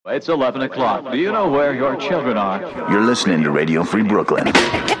It's 11 o'clock. Do you know where your children are? You're listening to Radio Free Brooklyn.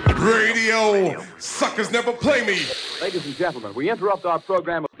 Radio suckers never play me. Ladies and gentlemen, we interrupt our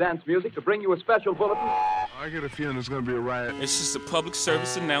program of dance music to bring you a special bulletin. I get a feeling there's going to be a riot. It's just a public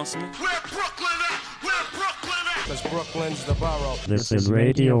service announcement. Where Brooklyn at? Where Brooklyn at? Because Brooklyn's the borough. This is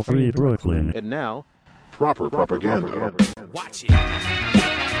Radio Free Brooklyn. And now, proper propaganda. Watch it.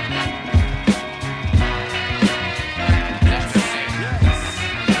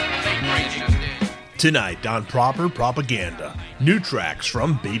 tonight on Proper Propaganda, new tracks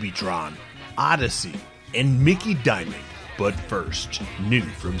from Babytron, Odyssey, and Mickey Diamond. But first, new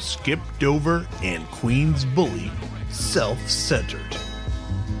from Skip Dover and Queen's Bully, Self-Centered.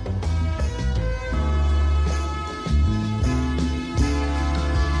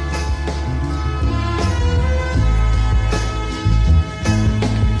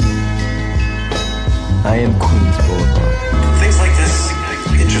 I am Queens Boulevard. Things like this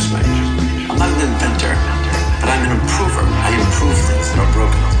interest me. I'm not an inventor, but I'm an improver. I improve things that are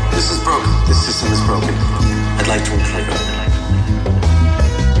broken. This is broken. This system is broken. I'd like to improve it.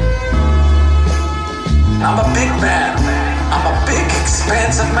 I'm a big man. I'm a big,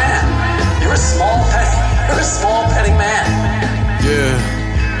 expansive man. You're a small, petty man. Yeah.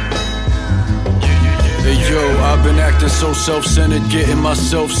 Hey yo, I've been acting so self-centered, getting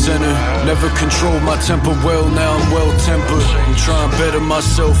myself centered. Never controlled my temper well, now I'm well-tempered. I'm trying to better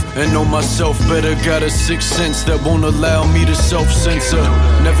myself and know myself better. Got a sixth sense that won't allow me to self-censor.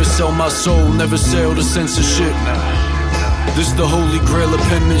 Never sell my soul, never sell to censorship. This the holy grail of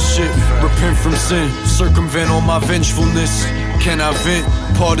penmanship. Repent from sin, circumvent all my vengefulness. Can I vent?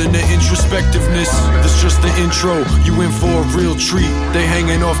 Pardon the introspectiveness. This just the intro, you in for a real treat. They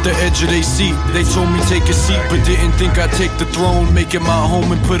hanging off the edge of their seat. They told me take a seat, but didn't think I'd take the throne. Make it my home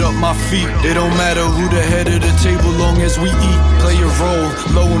and put up my feet. It don't matter who the head of the table, long as we eat. Play a role,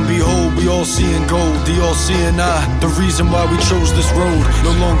 lo and behold, we all seeing gold. The all-seeing eye, the reason why we chose this road.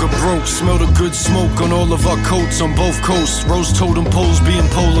 No longer broke, smell the good smoke on all of our coats on both coasts. Rose totem poles being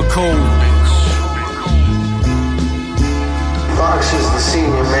polar cold. Fox is the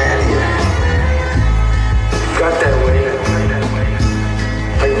senior man here. Got that way.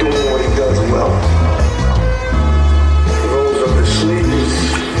 Like doing what he does well. He rolls up his sleeves,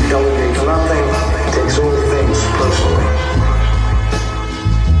 delegates nothing, takes all things personally.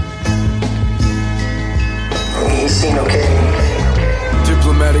 He's seen okay.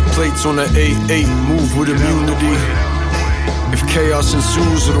 Diplomatic plates on the 8-8, move with immunity. If chaos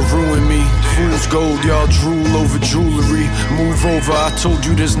ensues, it'll ruin me. Fool's gold, y'all drool over jewelry. Move over, I told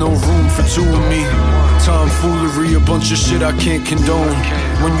you there's no room for two of me. Tomfoolery, a bunch of shit I can't condone.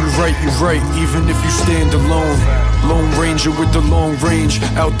 When you right, even if you stand alone. Lone Ranger with the long range,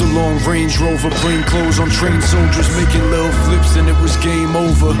 out the long Range Rover. Plain clothes on trained soldiers, making little flips and it was game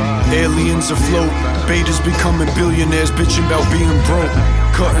over. Aliens afloat, betas becoming billionaires, bitching about being broke.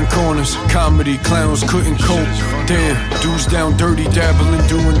 Cutting corners, comedy, clowns couldn't cope. Damn, dudes down dirty, dabbling,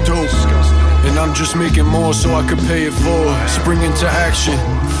 doing dope. And I'm just making more so I could pay it forward. Spring into action,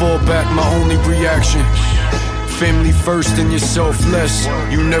 fall back, my only reaction. Family first and yourself less.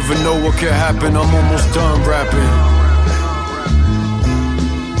 You never know what could happen, I'm almost done rapping.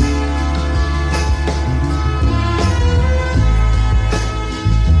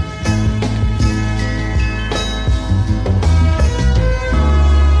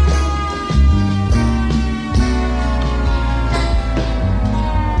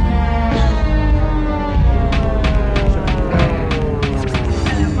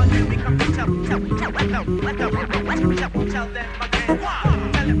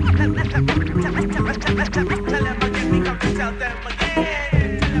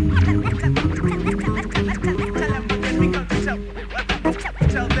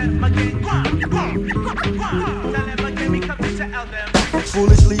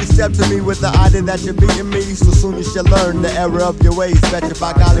 Foolishly you step to me with the idea that you're beating me. So soon you shall learn the error of your ways. Betcha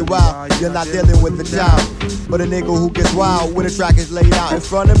by golly wow, you're not dealing with a child, but a nigga who gets wild when a track is laid out in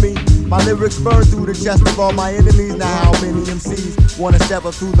front of me. My lyrics burn through the chest of all my enemies. Now how many MCs wanna step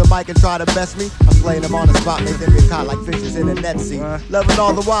up to the mic and try to best me? I'm slaying them on the spot, make them get caught like fishes in a net sea. Loving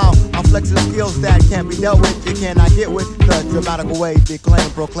all the while, I'm flexing skills that can't be dealt with. You cannot get with the dramatical way the claim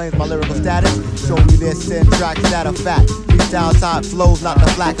proclaims my lyrical status. Showing you this 10 tracks that are fat. Freestyle type flows, not the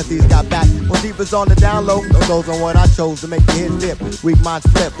flat, cause these got back. What deep is on the down low, no goes on what I chose to make the hit dip. Weak minds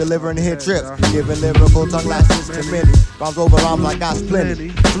flip, delivering hit trips. Giving lyrical tongue lashings to many. Rhymes over rhymes like I plenty.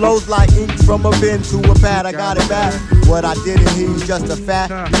 Flows like ink from a bin to a pad, I got it back. What I did and he's just a fat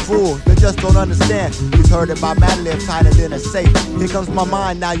fool, you just don't understand. He's heard it by Mad Lib, tighter than a safe. Here comes my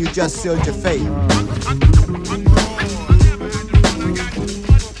mind, now you just sealed your fate.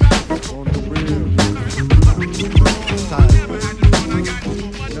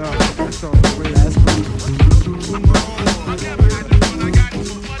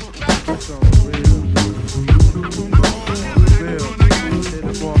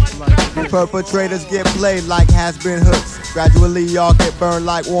 Perpetrators get played like has-been hooks. Gradually y'all get burned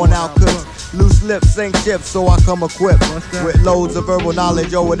like worn-out cooks. Loose lips sink ships, so I come equipped with loads of verbal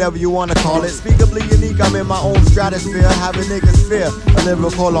knowledge or whatever you wanna call it. Speakably unique, I'm in my own stratosphere, having niggas fear a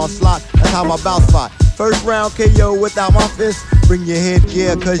lyrical onslaught. That's how my bout fight. First round KO without my fist. Bring your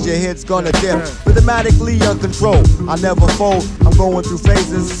headgear, cause your head's gonna dip. Rhythmatically uncontrolled, I never fold. I'm going through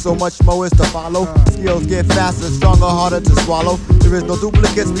phases, so much more is to follow. Skills get faster, stronger, harder to swallow. There is no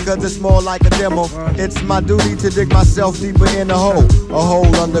duplicates because it's more like a demo. It's my duty to dig myself deeper in a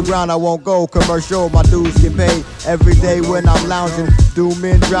hole underground I won't go. Commercial, my dues get paid every day when I'm lounging.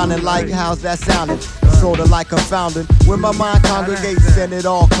 Doom drowning like how's that sounding? Sorta like confounding. When my mind congregates and it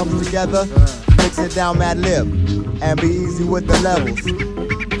all comes together, mix it down, mad lib, and be easy with the levels.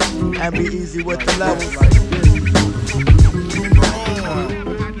 And be easy with the levels.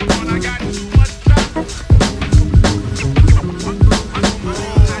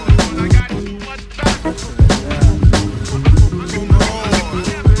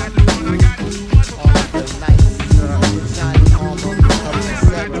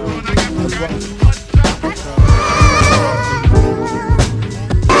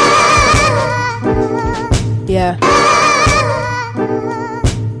 Yeah.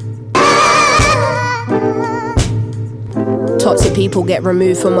 Toxic people get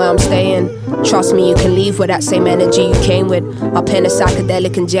removed from where I'm staying. Trust me, you can leave with that same energy you came with. I pen a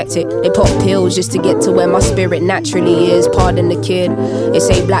psychedelic injected. They pop pills just to get to where my spirit naturally is. Pardon the kid. They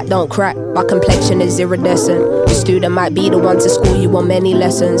say black don't crack. My complexion is iridescent. The student might be the one to school you on many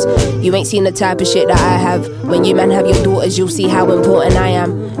lessons. You ain't seen the type of shit that I have. When you man have your daughters, you'll see how important I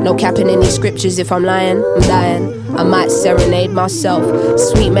am. No capping in these scriptures. If I'm lying, I'm dying. I might serenade myself.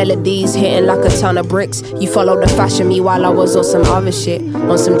 Sweet melodies hitting like a ton of bricks. You followed the fashion me while I was on some other shit.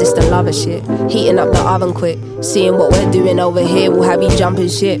 On some distant lover shit. Heating up the oven quick. Seeing what we're doing over here will have you jumping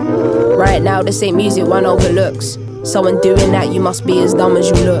shit. Right now this ain't music one overlooks. So in doing that you must be as dumb as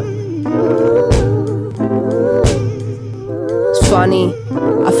you look. It's funny,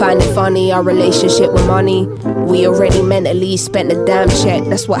 I find it funny, our relationship with money. We already mentally spent the damn check.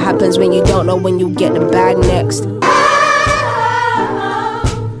 That's what happens when you don't know when you get the bag next.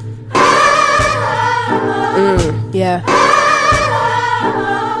 Yeah.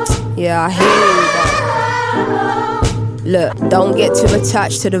 Yeah, I hear you. Look, don't get too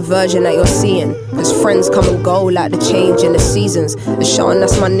attached to the version that you're seeing. Cause friends come and go like the change in the seasons. The Sean,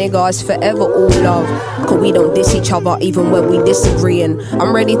 that's my nigga, is forever all love. Cause we don't diss each other even when we disagreeing.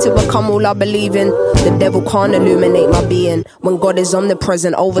 I'm ready to become all I believe in. The devil can't illuminate my being. When God is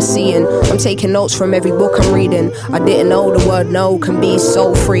omnipresent, overseeing. I'm taking notes from every book I'm reading. I didn't know the word no can be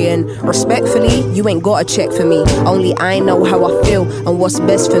so freeing. Respectfully, you ain't got to check for me. Only I know how I feel and what's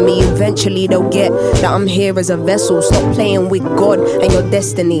best for me. Eventually they'll get that I'm here as a vessel. Stop playing with God and your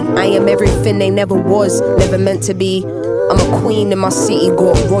destiny. I am everything they never was, never meant to be. I'm a queen in my city,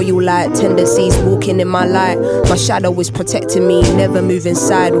 got royal like tendencies, walking in my light. My shadow is protecting me, never moving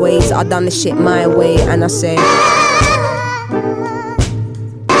sideways. I done the shit my way and I say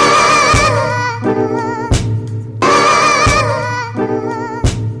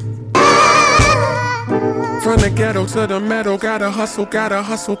from the ghetto to the metal, gotta hustle,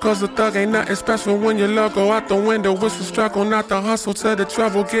 cause the thug ain't nothing special. When your love go out the window, it's the struggle, not the hustle. To the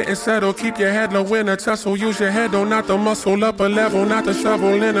trouble, getting settled, keep your head low in a tussle. Use your head though, not the muscle, up a level, not the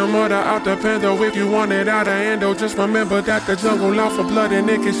shovel. In a murder out the pendo, if you want it out of endo. Just remember that the jungle out for blood and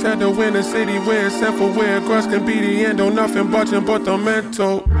it can shadow in a city where it's simple, where grass can be the endo. Nothing budging but the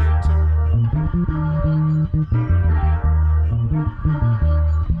mental.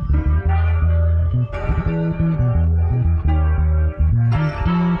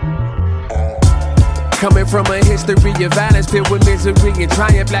 Coming from a history of violence filled with misery and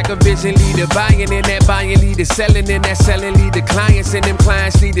triumph, like a vision leader. Buying in that buying leader, selling in that selling leader. Clients and them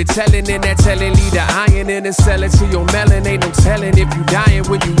clients leader, telling in that telling leader. Iron in and selling to your melon. Ain't no telling if you dying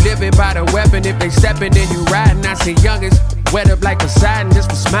when you living by the weapon. If they stepping, then you riding. I see youngest wet up like Poseidon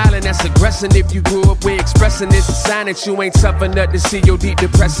just for smiling. That's aggressing. If you grew up with expressing, it's a sign that you ain't tough enough to see your deep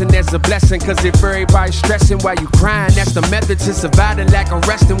depression. That's a blessing. Cause if everybody's stressing while you crying, that's the method to surviving. Like a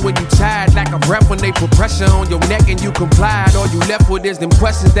resting when you tired, like a breath when they put pressure on your neck and you complied. All you left with is them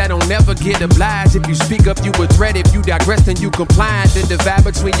questions that don't never get obliged. If you speak up, you a threat. If you digress, then you compliant. The divide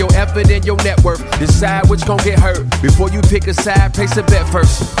between your effort and your net worth. Decide which gon' get hurt. Before you pick a side, place a bet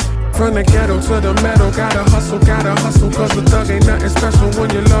first. From the ghetto to the metal, gotta hustle, cause the thug ain't nothing special.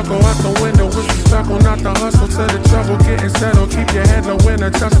 When your love go out the window, it's the struggle, not the hustle. To the trouble, getting settled, keep your head low in a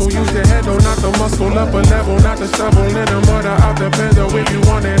tussle. Use your head though, not the muscle, up a level, not the shovel. In the murder out the bendo, if you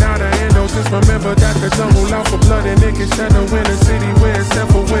want it out of endo. Just remember that the jungle out for blood and it can shadow in a city where it's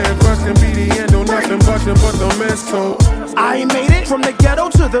simple, where grass can be mental. I made it from the ghetto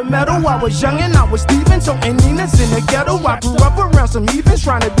to the metal. I was young and I was thieving, toting Nina's in the ghetto. I grew up around some heathens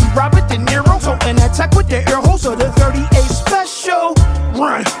trying to be Robert De Niro, toting that tech with the air holes of the 38 special.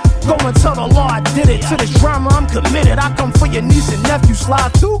 Run, go and tell the law I did it. To this drama I'm committed. I come for your niece and nephew,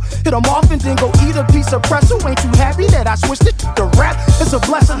 slide too. Hit them off and then go eat a piece of pretzel. Ain't too happy that I switched it to rap. It's a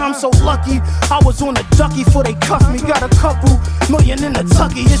blessing, I'm so lucky. I was on the ducky before they cuffed me. Got a couple million in the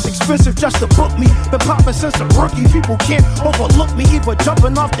tucky. It's expensive just to book me. Been popping since a rookie. People can't overlook me. Either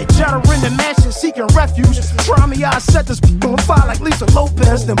jumping off the jet or in the mansion seeking refuge. Try me, I set this on fire like Lisa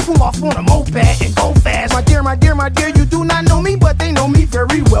Lopez. Then pull off on a moped and go fast. My dear, my dear, my dear, you do not know me, but they know me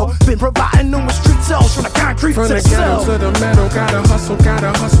very well. Been providing them with street cells from the concrete from to the ghetto cell. to the metal. Gotta hustle,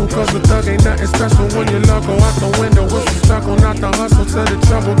 cause the thug ain't nothing special. When you love, go out the window. What's the struggle? Not the hustle to the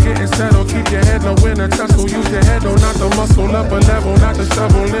trouble. Getting settled, keep your head low in a tussle. Use your head though, not the muscle. Up a level, not the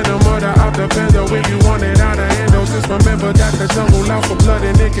shovel. In the murder out the bendo. If you want it out of handle, just remember that the jungle out for blood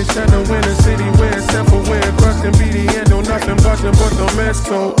and it can shadow in a city where it's simple, where it crushed and be the end. Nothing but the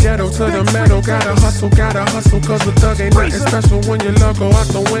mental. Ghetto to the metal. Gotta hustle, cause the thug ain't nothing special. When you love, go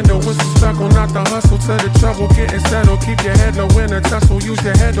out the window. What's the struggle? Not the hustle to the trouble. Getting settled, keep your head low in a tussle. Use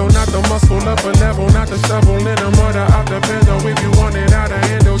your head though, not the muscle. Up a level, not the shovel. In the murder out the bendo. If you want it out of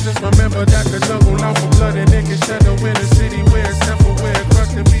handle, just remember that the jungle out for blood and it can shadow in a city where it's simple, where it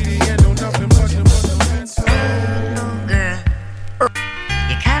crushed and be the end. Nothing but the mental. Oh girl,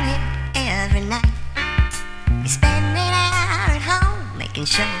 you come here every night. You spend an hour at home making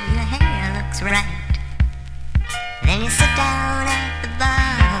sure your hair looks right. Then you sit down at the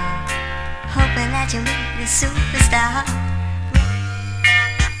bar, hoping that you'll meet a superstar.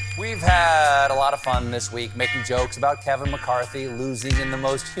 We've had a lot of fun this week making jokes about Kevin McCarthy losing in the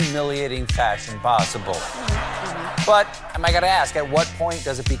most humiliating fashion possible. But I gotta ask, at what point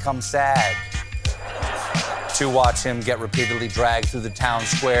does it become sad to watch him get repeatedly dragged through the town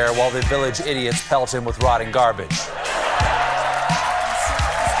square while the village idiots pelt him with rotting garbage?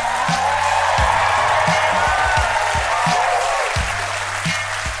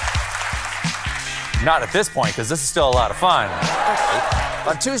 Not at this point, because this is still a lot of fun.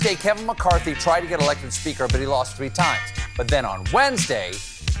 On Tuesday, Kevin McCarthy tried to get elected speaker, but he lost 3 times. But then on Wednesday,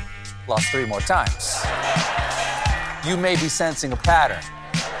 lost 3 more times. You may be sensing a pattern.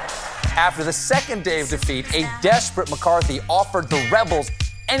 After the second day of defeat, a desperate McCarthy offered the rebels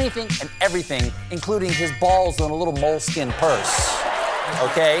anything and everything, including his balls in a little moleskin purse.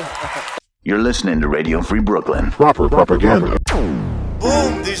 Okay? You're listening to Radio Free Brooklyn. Proper propaganda.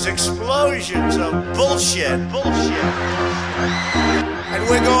 Boom, these explosions of bullshit. And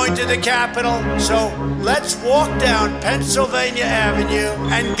we're going to the Capitol, so let's walk down Pennsylvania Avenue,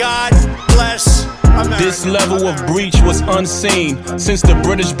 and God bless America. This level of breach was unseen since the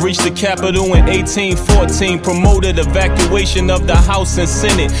British breached the Capitol in 1814, promoted evacuation of the House and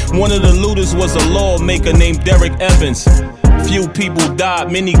Senate. One of the looters was a lawmaker named Derek Evans. Few people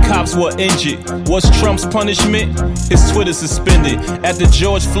died, many cops were injured. What's Trump's punishment? His Twitter suspended. At the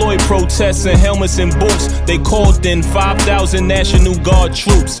George Floyd protests in helmets and boots, they called in 5,000 National Guard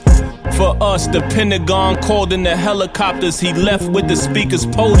troops. For us, the Pentagon called in the helicopters. He left with the speaker's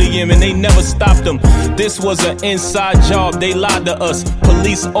podium and they never stopped him. This was an inside job, they lied to us.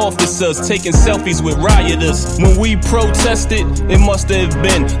 Police officers taking selfies with rioters. When we protested, it must have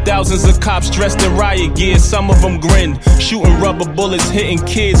been thousands of cops dressed in riot gear. Some of them grinned, shooting rubber bullets, hitting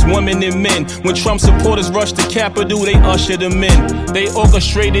kids, women and men. When Trump supporters rushed the Capitol, they ushered them in. They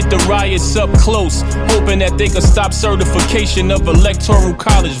orchestrated the riots up close, hoping that they could stop certification of electoral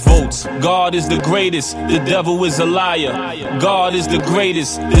college votes. God is the greatest, the devil is a liar. God is the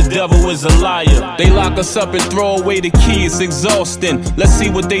greatest, the devil is a liar. They lock us up and throw away the key, it's exhausting. Let's see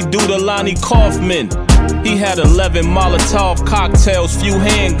what they do to Lonnie Kaufman. He had 11 Molotov cocktails, few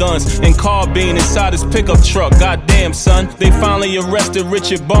handguns, and carbine inside his pickup truck. Goddamn, son. They finally arrested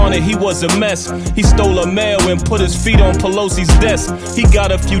Richard Barnett, he was a mess. He stole a mail and put his feet on Pelosi's desk. He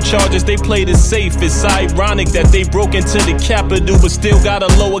got a few charges, they played it safe. It's ironic that they broke into the Capitol, but still got a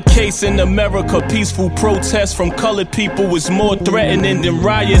lower case in America. Peaceful protest from colored people was more threatening than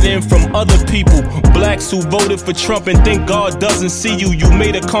rioting from other people. Blacks who voted for Trump and think God doesn't see you. You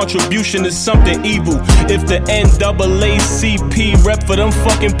made a contribution to something evil. If the NAACP rep for them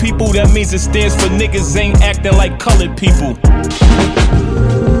fucking people, that means it stands for niggas ain't acting like colored people.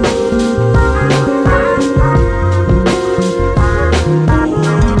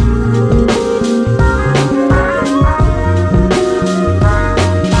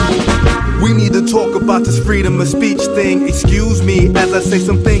 We need to talk about this freedom of speech thing. Excuse me as I say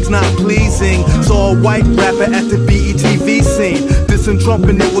some things not pleasing. Saw a white rapper at the BETV scene. This Ferguson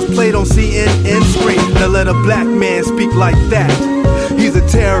trumping, it was played on CNN screen. Now let a black man speak like that. He's a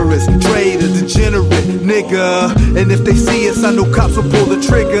terrorist, traitor, degenerate, nigga. And if they see us, I know cops will pull the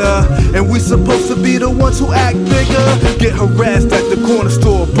trigger. And we supposed to be the ones who act bigger. Get harassed at the corner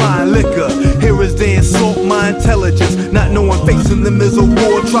store buying liquor. Here is they insult my intelligence, not knowing facing them is a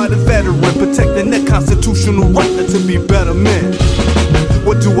war. Try the veteran, protecting their constitutional right to be better men.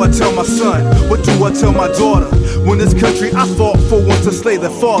 What do I tell my son? What do I tell my daughter? When this country I fought for wants to slay their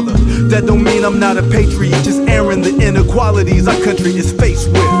father. That don't mean I'm not a patriot, just airing the inequalities our country is faced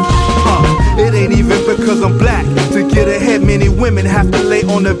with. It ain't even because I'm black. To get ahead, many women have to lay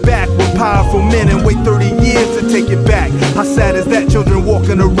on their back with powerful men and wait 30 years to take it back. How sad is that? Children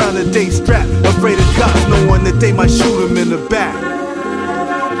walking around a day strapped, afraid of cops, knowing that they might shoot them in the back.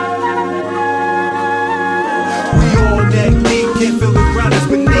 We all neck deep, can't feel the ground that's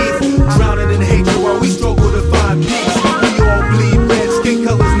beneath. Drowning in hatred while we struggle to find peace. We all bleed red, skin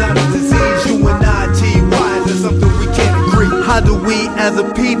color's not a disease. You and I, T.Y., is there something we can't agree? How do we as a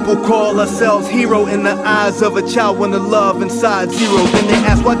people call ourselves hero in the eyes of a child when the love inside zero? Then they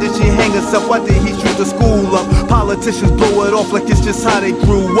ask, why did she hang herself? Why did he shoot the school up? Politicians blow it off like it's just how they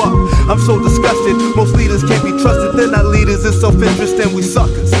grew up. I'm so disgusted, most leaders can't be trusted. They're not leaders, it's self-interest and we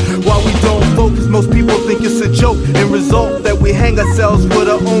suckers. Why we don't vote, cause most people think it's a joke. And result that we hang ourselves with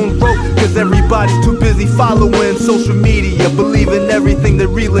our own rope. Cause everybody's too busy following social media, believing everything they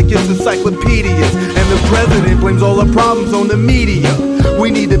read like it's encyclopedias. And the president blames all the problems on the media. We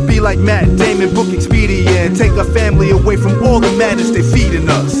need to be like Matt Damon, book Expedia, and take our family away from all the madness they feeding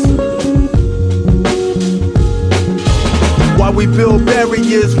us. Why we build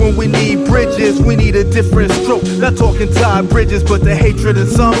barriers when we need bridges? We need a different stroke. Not talking Todd Bridges, but the hatred in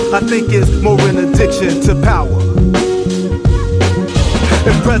some, I think, is more an addiction to power.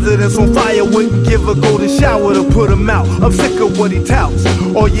 If presidents on fire wouldn't give a golden shower to put him out, I'm sick of what he touts.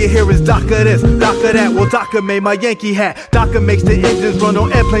 All you hear is DACA this, DACA that. Well, DACA made my Yankee hat. DACA makes the engines run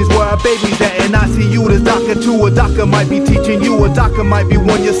on airplanes where our babies at. And I see you as DACA too. A DACA might be teaching you. A DACA might be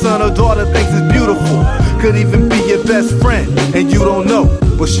one your son or daughter thinks is beautiful. Could even be your best friend, and you don't know.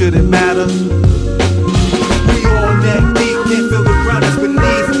 But should it matter? We all neck deep, can't feel the ground that's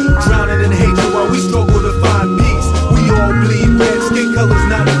beneath. Drowning in hatred while we struggle to find peace. We all bleed red, skin color's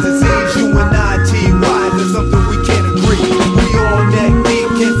not a disease. You and I, T.Y., there's something we can't agree. We all neck deep,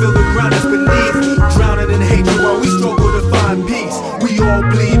 can't feel the ground that's beneath. Drowning in hatred while we struggle to find peace. We all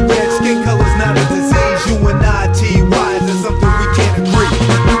bleed red, skin color's not a disease. You and I, T.Y., there's something we can't agree.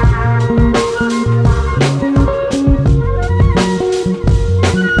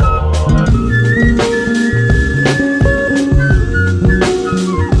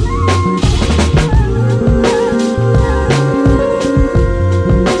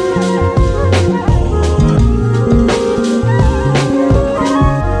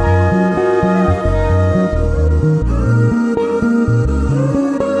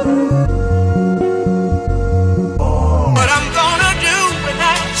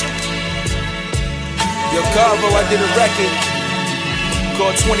 Did a record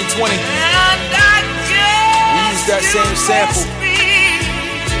called 2020. We used that same sample.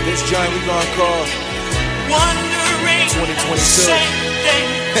 This joint we gonna call 2022. Know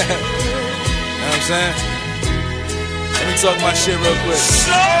what I'm saying? Let me talk my shit real quick.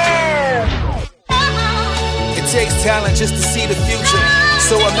 It takes talent just to see the future.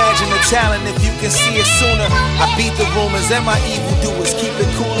 So imagine the talent if you can see it sooner. I beat the rumors and my evildoers, keep it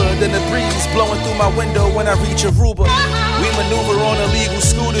cooler than the breeze blowing through my window when I reach Aruba. We maneuver on illegal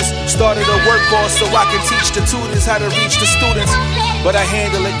scooters, started a workforce so I can teach the tutors how to reach the students. But I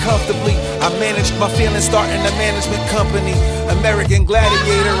handle it comfortably. I managed my feelings starting a management company. American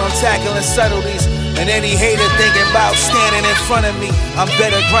gladiator, I'm tackling subtleties. And any hater thinking about standing in front of me, I'm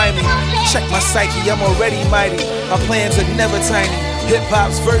better grimy. Check my psyche, I'm already mighty. My plans are never tiny.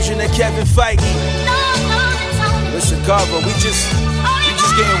 Hip-hop's version of Kevin Feige. Listen, Carver, we just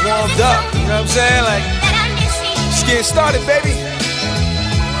getting warmed up. You know what I'm saying? Like, just getting started, baby.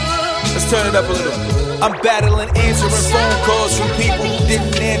 Let's turn it up a little. I'm battling answering phone calls from people who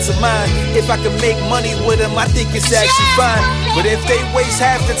didn't answer mine. If I could make money with them, I think it's actually fine. But if they waste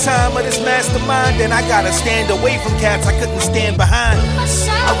half the time of this mastermind, then I gotta stand away from cats I couldn't stand behind.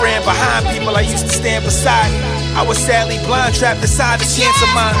 I ran behind people I used to stand beside. I was sadly blind, trapped inside the cancer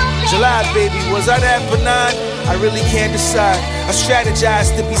mine. July, baby, was I that benign? I really can't decide. I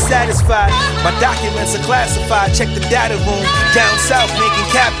strategize to be satisfied. My documents are classified. Check the data room. Down south, making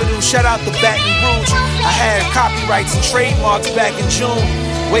capital. Shout out to Baton Rouge. I had copyrights and trademarks back in June.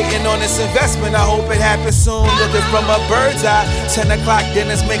 Waiting on this investment, I hope it happens soon. Looking from a bird's eye. 10 o'clock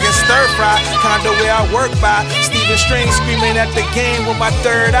dinner's making stir fry. Condo where I work by. Stephen Strange screaming at the game with my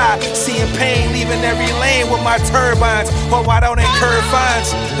third eye. Seeing pain, leaving every lane with my turbines. Or why don't incur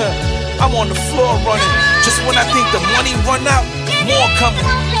fines? I'm on the floor running. Just when I think the money run out, more coming.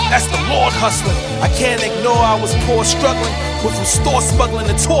 That's the Lord hustling. I can't ignore I was poor struggling. Went from store smuggling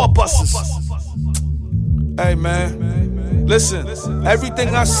to tour buses. Hey man. Listen,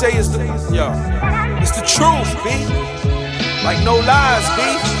 everything I say is it's the truth, B. Like no lies, B.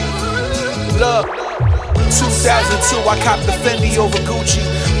 Look, 2002, I copped the Fendi over Gucci.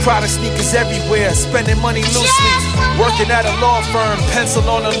 Prada sneakers everywhere, spending money loosely. Working at a law firm, pencil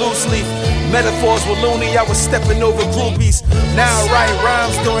on a loose leaf. Metaphors were loony, I was stepping over groupies. Now I write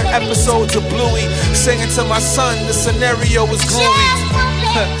rhymes during episodes of Bluey. Singing to my son, the scenario was gloomy.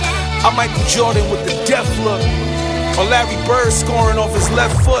 I'm Michael Jordan with the death look. Or Larry Bird scoring off his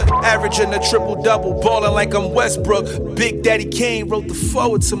left foot, averaging a triple-double, balling like I'm Westbrook. Big Daddy Kane wrote the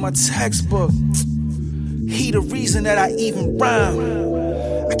forward to my textbook. He the reason that I even rhyme.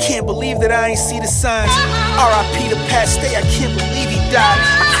 I can't believe that I ain't see the signs. R.I.P. to Pat Stay, I can't believe he died.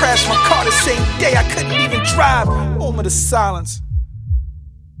 I crashed my car the same day, I couldn't even drive. Moment of silence.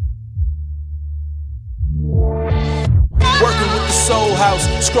 Working with the Soul House,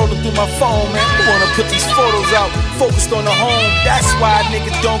 scrolling through my phone, man. I wanna put these photos out, focused on the home. That's why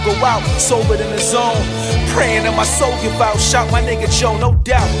niggas don't go out, sober in the zone. Praying that my soul give out, shout my nigga Joe, no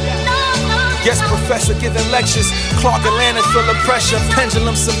doubt. Guest professor giving lectures, Clark Atlanta feel the pressure,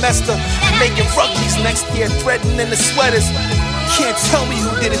 pendulum semester. Making rugbies next year, threading in the sweaters. Can't tell me who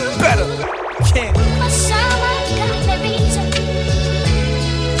did it better. Can't.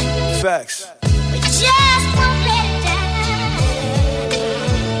 Facts.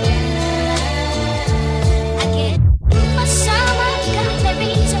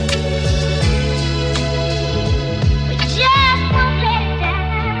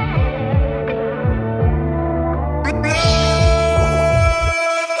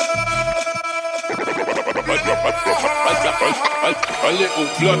 A little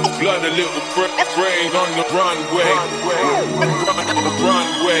blood, a little brain on the runway.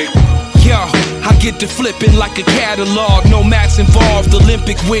 Yo, I get to flipping like a catalog. No mats involved,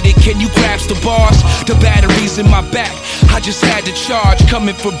 Olympic with it. Can you grasp the bars? The batteries in my back, I just had to charge.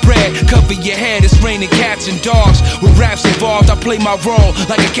 Coming for bread, cover your head, it's raining cats and dogs. With raps involved, I play my role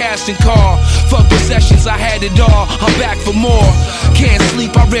like a casting call. Fuck possessions, I had it all, I'm back for more. Can't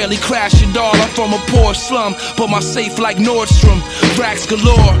sleep, I rarely crash at all. I'm from a poor slum, but my safe like Nordstrom. Racks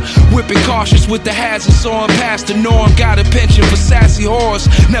galore, whipping cautious with the hazards on. Past the norm, got a penchant for sassy whores.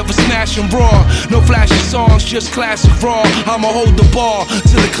 Never smash them raw, no flashy songs, just classic raw. I'ma hold the ball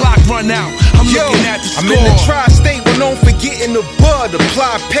till the clock run out. I'm looking at the score. I'm in the tri-state when I'm forgetting the bud.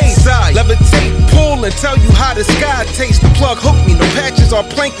 Apply pace, levitate, pull and tell you how the sky tastes. The plug hooked me, no patches or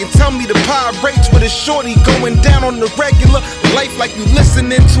planking. Tell me the pirates with a shorty going down on the regular. Life like you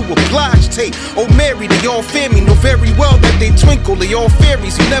listening to a Blige tape. Oh Mary, they all fear me, know very well that they twinkle. They all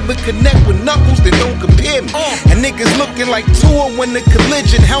fairies, you never connect with knuckles, they don't compare me. And niggas looking like Tua when the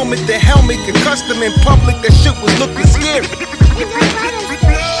collision. Helmet to helmet, get custom in public, that shit was looking scary.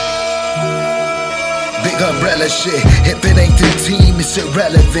 Big umbrella shit, if it ain't the team, it's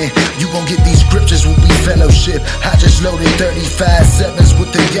irrelevant. You gon' get these scriptures when we fellowship. I just loaded 35 sevens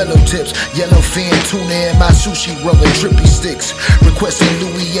with the yellow tips. Yellowfin tuna in my sushi roll and trippy sticks. Requesting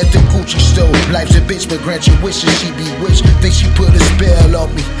Louis at the Gucci store. Life's a bitch, but grant your wishes, she bewitched. Think she put a spell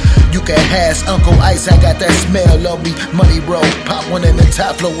on me. You can ask Uncle Ice, I got that smell on me. Money roll, pop one in the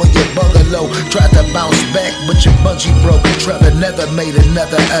top floor of your bungalow. Tried to bounce back, but your bungee broke. Trevor never made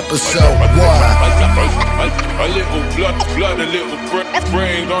another episode. Why? A little blood, a little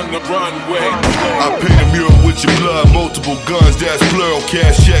brain on the runway. I paint a mural with your blood, multiple guns, that's plural.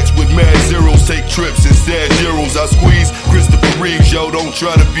 Cash checks with mad zeros, take trips and stash zeros. I squeeze Christopher Reeves, yo, don't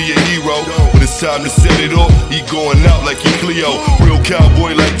try to be a hero. When it's time to set it off, he going out like he Cleo. Real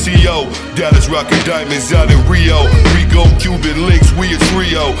cowboy like T.O. Dallas rockin' diamonds out in Rio. Rico, Cuban links, we a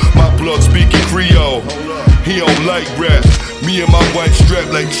trio. My blood speaking Creole. He don't like rap. Me and my wife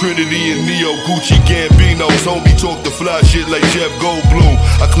strapped like Trinity and Neo. Gucci Gambinos, homie talk the fly shit like Jeff Goldblum.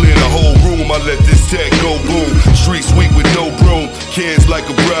 I clear the whole room, I let this tech go boom. Street sweet with no broom, cans like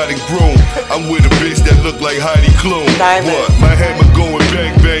a bride and groom. I'm with a bitch that look like Heidi Klum. What? My hammer going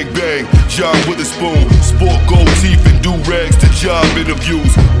bang, bang, bang. John with a spoon, sport gold teeth and do-rags to job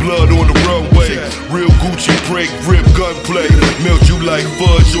interviews. Blood on the runway, real Gucci break, rip gunplay. Melt you like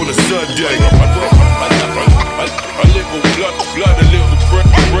fudge on a Sunday. A little blood, a little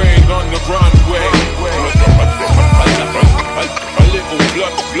brain on the runway. A little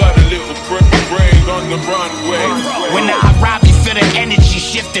blood.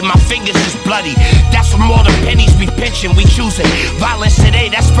 mission, we choosing. Violence today,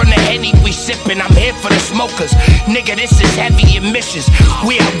 that's from the Henny we sipping. I'm here for the smokers. Nigga, this is heavy emissions.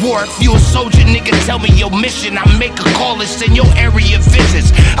 We at war, if you a soldier, nigga, tell me your mission. I make a call and send your area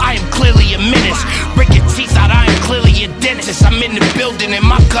visits. I am clearly a menace. Break your teeth out, I am clearly a dentist. I'm in the building and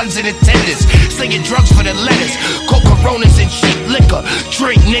my guns in attendance. Slinging drugs for the lettuce. Cold Coronas and cheap liquor.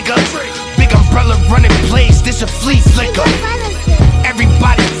 Drink, nigga. Big umbrella running plays, this a flea flicker.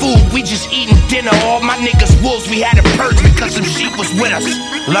 Everybody food, we just eating dinner. All my niggas wolves, we had to purge because some sheep was with us.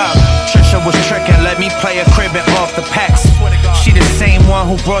 Love, Trisha was tricking, let me play a cribbing off the packs. She the same one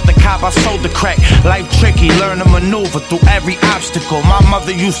who brought the cop, I sold the crack. Life tricky, learn to maneuver through every obstacle. My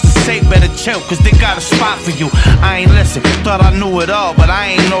mother used to say, better chill, cause they got a spot for you. I ain't listen, thought I knew it all, but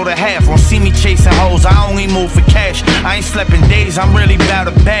I ain't know the half. Won't see me chasing hoes, I only move for cash. I ain't slept in days, I'm really bout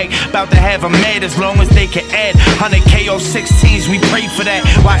to bag. Bout to have them mad as long as they can add 100 KO 16s, we pray for that.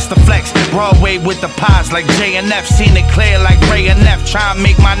 Watch the flex, Broadway with the pies like J&F. Seen it clear like Ray and F. Try and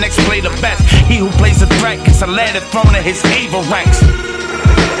make my next play the best. He who plays a threat gets a ladder thrown at his Ava racks.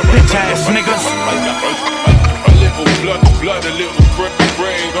 Bitch ass niggas. A little blood, a little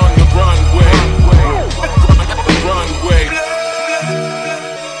brain on the runway. Runway.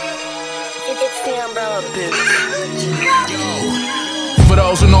 It's the umbrella bitch. For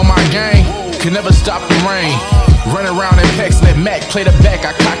those who know my game, can never stop the rain. Run around in packs, let Mac play the back.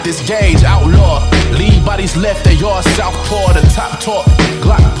 I cock this gauge, outlaw. Lead bodies left, they yard southpaw. The top talk,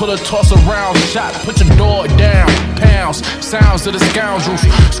 Glock pull a toss around. Shot, put your door down. Pounds, sounds of the scoundrels.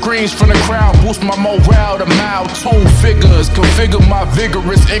 Screams from the crowd, boost my morale. The mild tone figures, configure my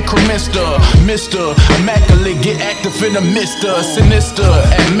vigorous increments. Mr. Immaculate, get active in the midst of sinister.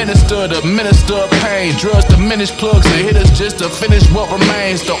 Administer the minister of pain. Drugs diminish plugs and hitters just to finish what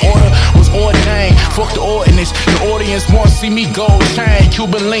remains. The order was ordained, fuck the ordinance. The audience won't see me gold chain,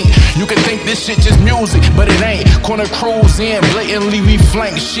 Cuban link. You can think this shit just music, but it ain't. Corner cruise in, blatantly we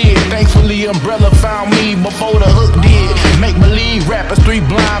flank shit. Thankfully, Umbrella found me before the hook did. Make believe rappers, 3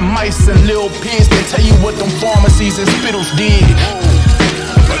 blind mice and little pigs can tell you what them pharmacies and spittles did.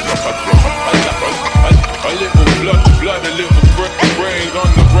 A little blood, a little brain on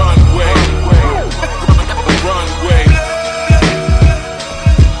the runway. Runway.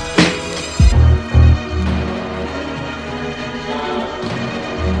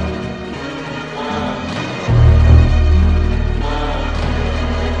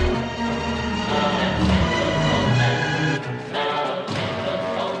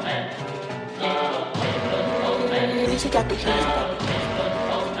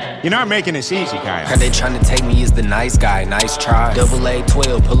 You're not making this easy, Kyle. Heard they trying to take me as the nice guy, nice try. Double A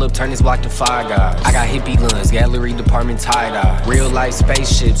 12, pull up, turn this block to 5 guys. I got hippie guns, gallery department tie-dye. Real life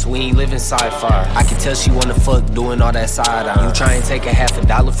spaceships, we ain't living sci-fi. I can tell she wanna fuck doing all that side-eye. You try and take a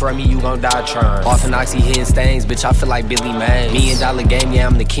 $50 from me, you gon' die trying. Off an oxy hitting stains, bitch, I feel like Billy Mays. Me and Dollar Game, yeah,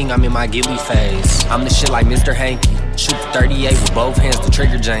 I'm the king, I'm in my Gilly phase. I'm the shit like Mr. Hanky. Shoot the 38 with both hands, the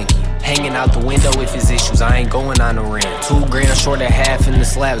trigger janky. Hanging out the window if it's issues, I ain't going on the rent. 2 grand short of half in the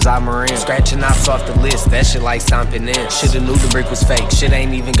slabs, I'm a rent. Scratching ops off the list, that shit like stomping in. Shoulda knew the brick was fake, shit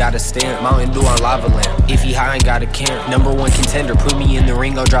ain't even got a stamp. Mountain Dew on lava lamp, if he high ain't got a camp. #1 contender, put me in the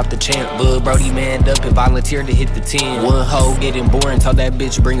ring, go drop the champ. Bud Brody manned up and volunteered to hit the 10. One hoe getting boring, told that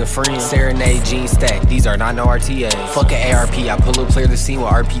bitch bring a friend. Serenade, jean stack, these are not no RTA. Fuck a ARP, I pull up clear the scene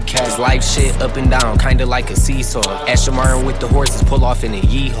with RPK. This life shit up and down, kinda like a seesaw. Aston Martin with the horses, pull off in a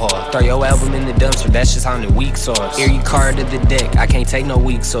yeehaw. Throw your album in the dumpster, that's just how the weak sauce. Every card of the deck, I can't take no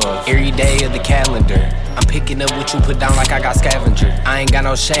weak sauce. Every day of the calendar, I'm picking up what you put down like I got scavenger. I ain't got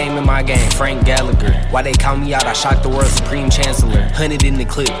no shame in my game, Frank Gallagher. Why they call me out, I shocked the world, Supreme Chancellor. 100 in the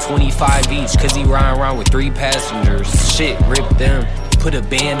clip, 25 each, cause he riding around with 3 passengers. Shit, rip them. Put a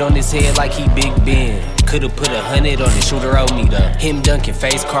band on his head like he Big Ben. Could've put 100 on the shooter owe me though. Him dunking,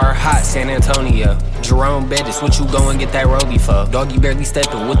 face car hot, San Antonio. Jerome Bettis, what you go and get that rollie for? Doggy barely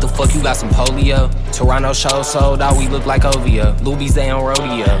stepping, what the fuck, you got some polio? Toronto show sold out, we look like Ovio. Lubies, they on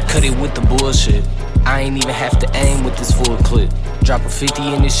rodeo, cut it with the bullshit. I ain't even have to aim with this full clip. Drop a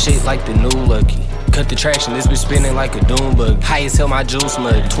 50 in this shit like the new Lucky. Cut the traction, this bitch spinning like a doom bug. High as hell, my juice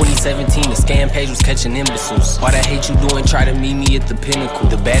mud. 2017, the scam page was catching imbeciles. All that hate you doing, try to meet me at the pinnacle.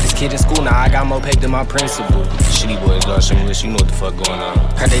 The baddest kid in school, now I got more paid than my principal. Shitty boys, dog, shameless, you know what the fuck going on.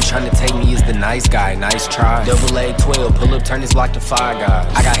 Heard they trying to take me as the nice guy, nice try. Double A 12, pull up, turn this block to 5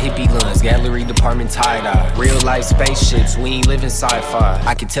 guys. I got hippie guns, gallery department tie-dye. Real life spaceships, we ain't living sci-fi.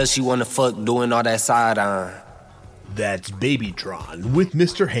 I can tell she wanna fuck doing all that side-eye. That's Babytron with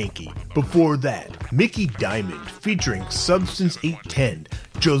Mr. Hanky. Before that, Mickey Diamond featuring Substance 810,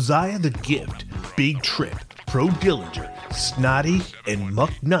 Josiah the Gift, Big Trip, Pro Dillinger, Snotty, and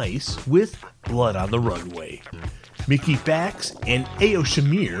Muck Nice with Blood on the Runway. Mickey Fax and Ayo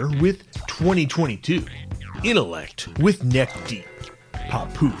Shamir with 2022. Intellect with Neck Deep.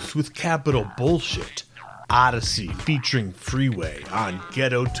 Papoose with Capital Bullshit. Odyssey featuring Freeway on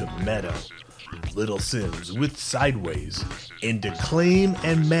Ghetto to Meadow. Little Sims with Sideways. And Declaim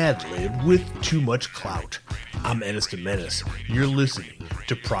and Madlib with Too Much Clout. I'm Ennis the Menace. You're listening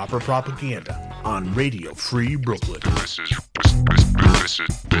to Proper Propaganda on Radio Free Brooklyn. This is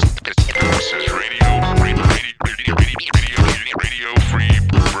Radio Free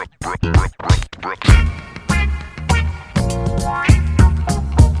Brooklyn.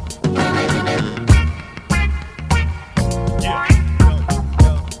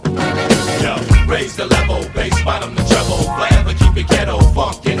 Raise the level, bass bottom the treble. Forever keep it ghetto,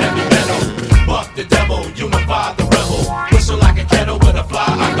 funk and heavy metal. Buck the devil, unify the rebel. Whistle like a kettle with a fly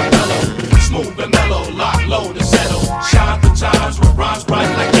acapella. Smooth and mellow, lock low to settle. Shine through times with rhymes bright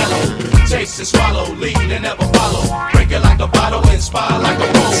like yellow. Taste and swallow, lead and never follow. Break it like a bottle, inspire like a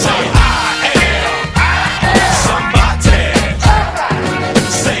role. Say I am somebody.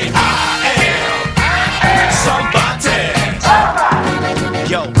 Say I am somebody.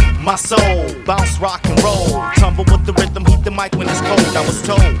 Yo, my soul, bounce, rock and roll. Tumble with the rhythm, heat the mic when it's cold. I was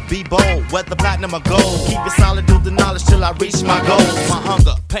told, be bold, whether platinum or gold. Keep it solid, do the knowledge till I reach my goals. My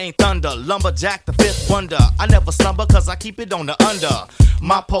hunger, pain, thunder, lumberjack, the fifth wonder. I never slumber cause I keep it on the under.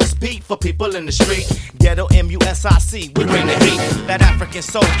 My post beat for people in the street. Ghetto MUSIC, we bring the heat. That African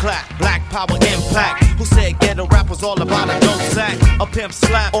soul clap, black power impact. Who said ghetto rap was all about a dope sack, a pimp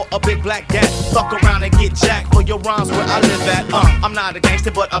slap, or a big black gat? Fuck around and get jacked for your rhymes where I live at. I'm not a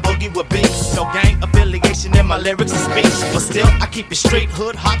gangster, but I boogie with beats. No gang affiliation in my lyrics and speech, but still I keep it straight,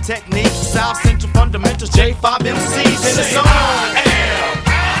 hood, hop technique. South Central fundamentals, J5 MCs in the song. I am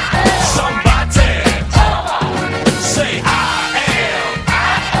somebody.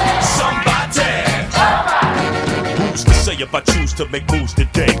 Say if I choose to make moves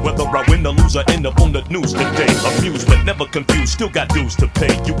today, whether I win or lose, I end up on the news today. Amused but never confused, still got dues to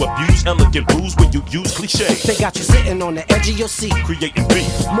pay. You abuse elegant rules when you use cliches. They got you sitting on the edge of your seat, creating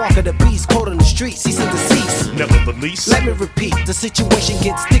beef. Mark of the beast, code on the street, cease and desist. Never the least. Let me repeat, the situation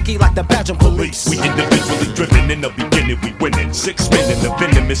gets sticky like the Belgian police. We individually driven, in the beginning we winning. 6 men in the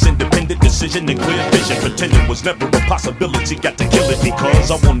venomous, independent decision and clear vision. Pretending was never a possibility, got to kill it because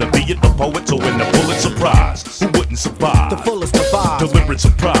I wanna be it, the poet, to win the Pulitzer Prize. Who wouldn't survive? The fullest of vibes, deliberate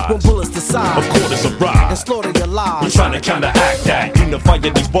surprise. When bullets decide, of quarters arrive, and slaughter your lives. We're trying to counteract that, unifying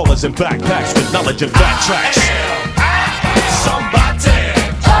these ballers and backpacks with knowledge and backtracks. I am somebody.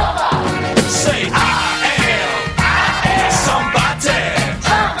 Say I am somebody.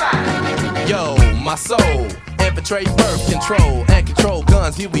 Yo, my soul, infiltrate birth control and control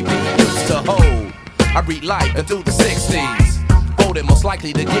guns here we be used to hold. I read life into the 60s. Most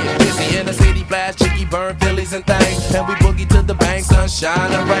likely to get busy in the city, flash, chicky, burn Phillies and things. And we boogie to the bank,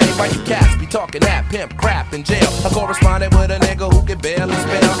 sunshine and rain. Why you cats be talking that pimp crap in jail? I corresponded with a nigga who can barely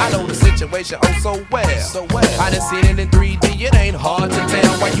spell. I know the situation oh so well. I done seen it in 3D, it ain't hard to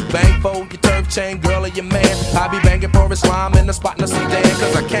tell. Why you bang for your turf chain, girl or your man? I be banging for Islam in the spot in the Sudan.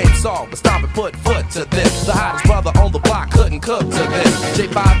 Cause I can't solve, but stop and put foot to this. The hottest brother on the block couldn't cook to this.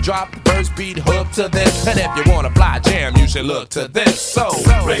 J5 drop, the first beat hook to this. And if you wanna fly jam, you should look to this. So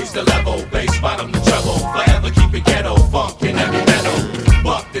raise the level, bass bottom the treble. Forever keep it ghetto, funk and heavy metal.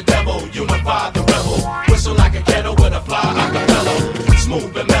 Buck the devil, unify the rebel. Whistle like a kettle with a fly acapella.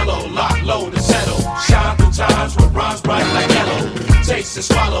 Smooth and mellow, lock low to settle. Shine through times with rhymes bright like yellow. Taste and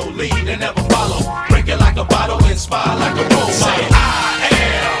swallow, lead and never follow. Break it like a bottle, inspire like a role model. Say I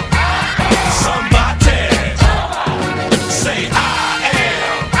am somebody. Say I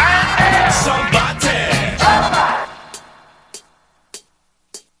am somebody.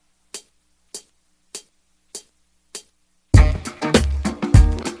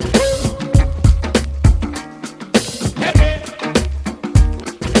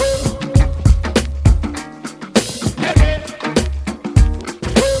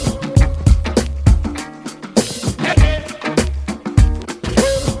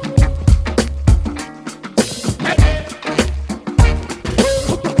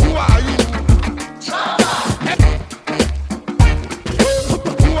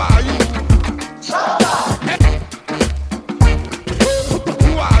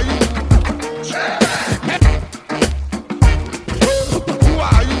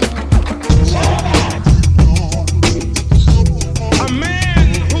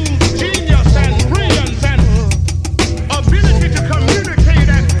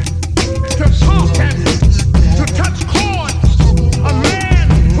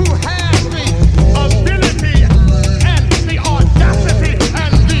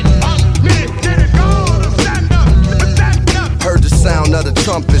 of the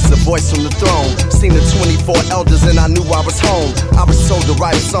trumpets, a voice from the throne. Seen the 24 elders and I knew I was home. I was told to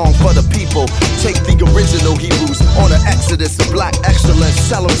write a song for the people. Take the original Hebrews on an exodus of black excellence.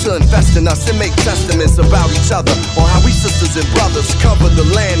 Tell them to invest in us and make testaments about each other. On how we sisters and brothers cover the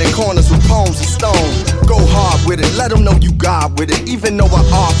land in corners with poems of stone. Go hard with it, let them know you God with it. Even though I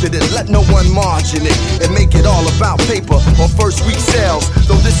authored it, let no one margin it. And make it all about paper or first week sales.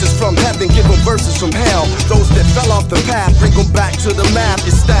 Though this is from heaven, give them verses from hell. Those that fell off the path, bring them back to the math.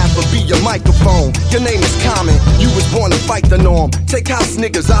 Your staff will be your microphone. Your name is common, you was born to fight the norm. Take house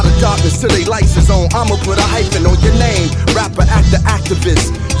niggas out of darkness till they lights is on. I'ma put a hyphen on your name. Rapper, actor,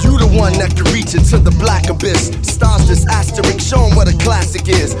 activist. You the one that can reach into the black abyss. Stars this asterisk, show 'em what a classic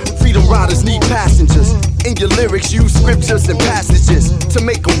is. Freedom riders need passengers. In your lyrics, use scriptures and passages to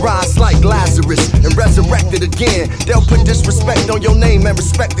make them rise like Lazarus and resurrect it again. They'll put disrespect on your name and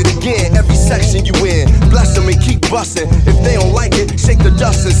respect it again. Every section you in, bless them and keep bustin'. If they don't like it, shake the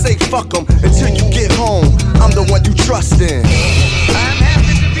dust and say fuck them until you get home. I'm the one you trust in. I'm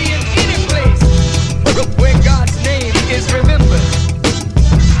happy to be in any place where God's name is remembered.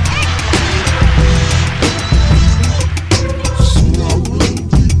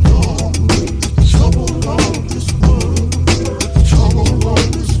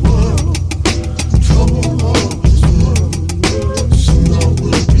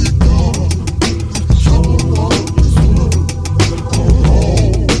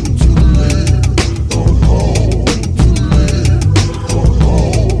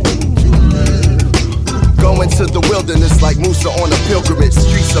 Like Musa on a pilgrimage,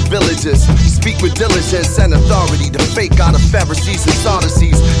 streets of villages. Speak with diligence and authority. The fake out of Pharisees and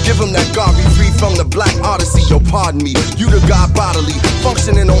Sadducees. Give them that God, be free from the black odyssey. Yo, pardon me, you the God bodily,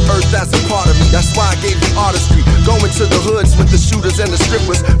 functioning on earth as a part of me. That's why I gave you artistry. Going to the hoods with the shooters and the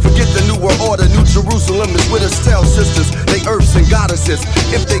strippers. Forget the new world order, New Jerusalem is with us. Tell sisters, they earths and goddesses.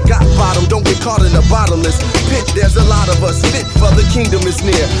 If they got bottom, don't get caught in the bottomless pit. There's a lot of us fit for the kingdom is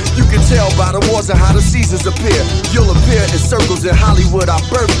near. You can tell by the wars and how the seasons appear. You'll appear in circles in Hollywood. I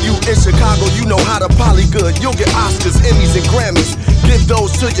birthed you in Chicago, you know how to poly good. You'll get Oscars, Emmys, and Grammys. Give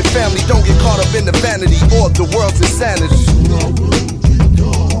those to your family, don't get caught up in the vanity or the world's insanity.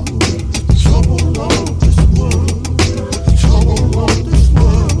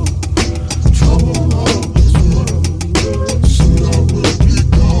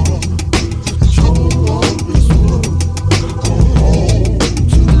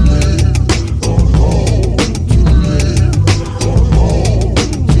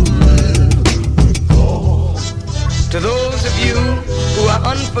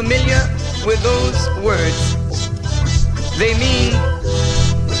 Unfamiliar with those words, they mean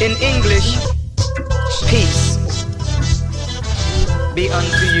in English, peace be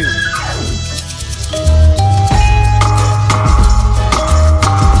unto you.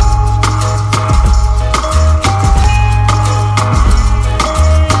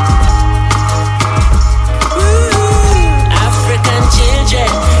 African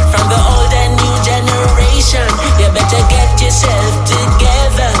children from the old and new generation, you better get yourself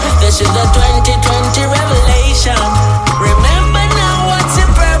together. This is the 2020 revelation. Remember now what's your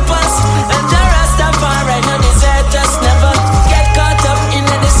purpose. And the Rastafari no desert us. Never get caught up in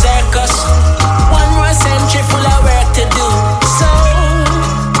the circus. One more century full of work to do. So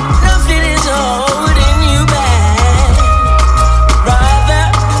nothing is holding you back.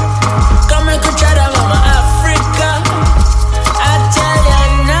 Brother, come and try to mama Africa. I tell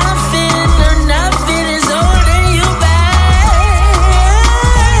you nothing is holding you back.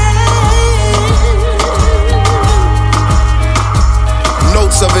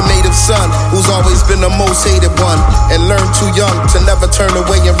 Of a native son who's always been the most hated one, and learned too young to never turn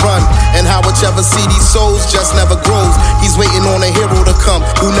away and run. And how whichever seed he sows just never grows. He's waiting on a hero to come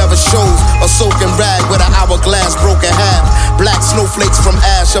who never shows. A soaking rag with an hourglass broken half. Black snowflakes from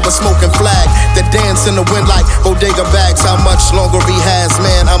ash of a smoking flag that dance in the wind like bodega bags. How much longer he has,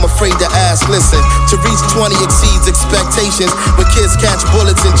 man, I'm afraid to ask. Listen, to reach 20 exceeds expectations. When kids catch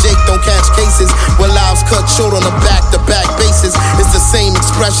bullets and Jake don't catch cases. When lives cut short on a back-to-back basis. It's the same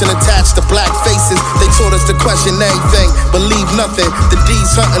expression attached to black faces. They taught us to question everything, believe nothing. The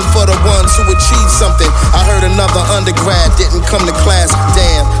D's hunting for the ones who achieve something. I heard another undergrad didn't come to class.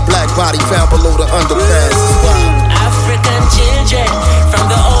 Damn, black body found below the underpass. Wow. African children from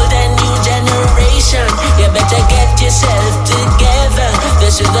the old and new generation, you better get yourself together.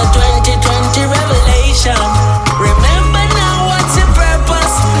 This is the 2020 revelation. Remember now what's your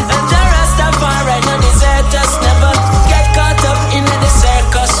purpose. And the Rastafari no desert us. Never get caught up in the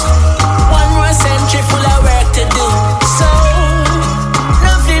circus. One more century full of work to do. So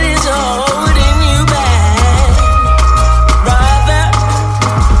nothing is holding you back. Brother,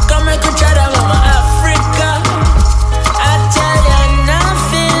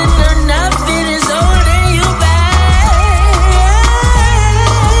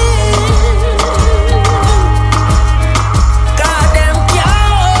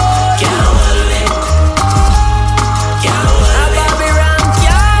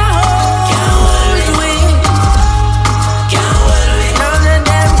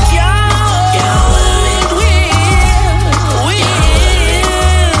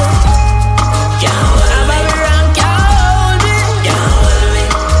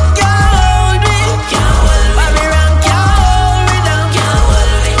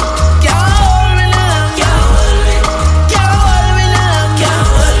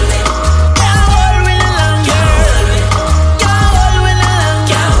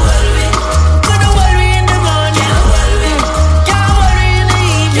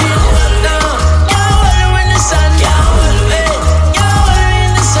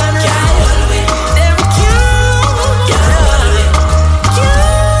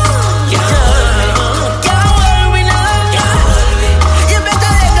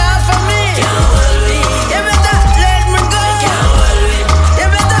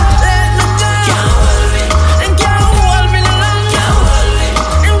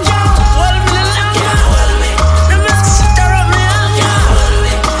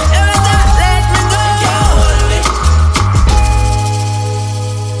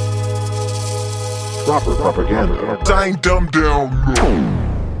 proper propaganda. I ain't dumb down, no.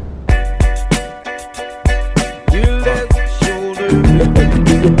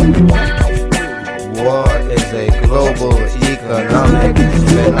 War is a global economic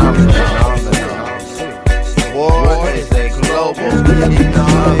phenomenon. War is a global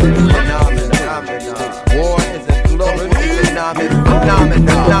economic phenomenon. War is a global economic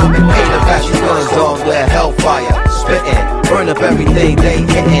phenomenon. Ain't a passion guns on the hellfire, spitting, burn up everything they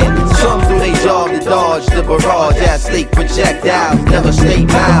hitting. Some do they job to dodge the barrage, as sleek projectiles never stay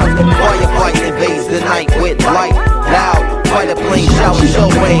mild. Firefight invades the night with light, loud. Fighter plane shower show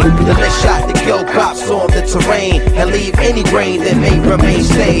rain. The next shot to kill cops on the terrain and leave any grain that may remain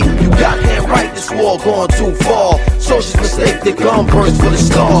stayed. You goddamn right, this war gone too far. Soldiers mistake the gun burst for the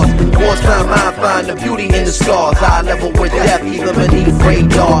stars. Wartime I find the beauty in the scars. Eye level with death, even beneath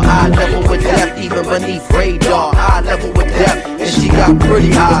radar. Eye level with death, even beneath radar. Eye level with death, and she got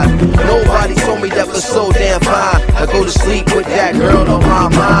pretty eyes. Nobody told me that was so damn fine. I go to sleep with that girl on my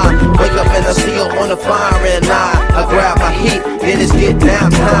mind. Wake up and I see her on the firing line. I grab my heat, then it's get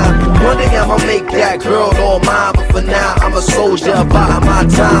down time. One day I'ma make that girl all mine, but for now I'm a soldier biding my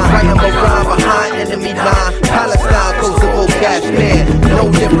time. Writing my rhyme behind enemy line. Palestine, Kosovo, Kashmir.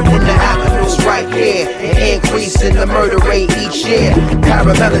 No different than the avenues right here. An increase in the murder rate each year.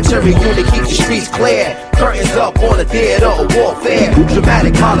 Paramilitary unit keep the streets clear. Curtains up on the theater of warfare.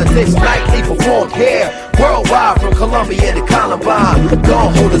 Dramatic politics nightly performed here. Worldwide from Colombia to Columbine.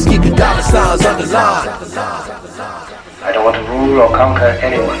 Gun holders keep the dollar signs underlined. I don't want to rule or conquer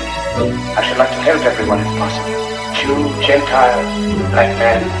anyone. I should like to help everyone if possible. Jew, Gentile, black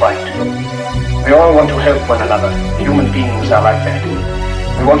man, white. We all want to help one another. Human beings are like that.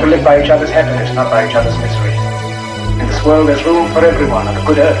 We want to live by each other's happiness, not by each other's misery. In this world there's room for everyone, and the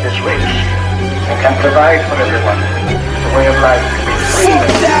good earth is rich and can provide for everyone. The way of life can be free.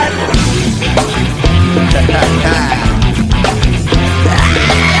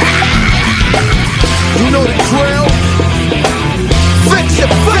 You know the drill? Fix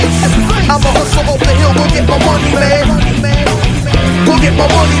your face. I'ma hustle off the hill, go get my money, man. Go get my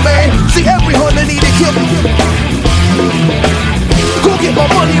money, man. See, every hunter need a kill. Go get my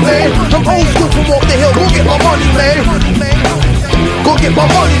money, man. I'm old school from off the hill, go get my money, man. Go get my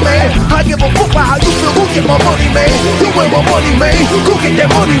money, man. I give a fuck about how you feel. Go get my money, man. You win my money, man. Go get that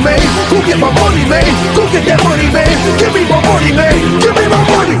money, man. Go get my money, man. Go get that money, man. Give me my money, man. Give me my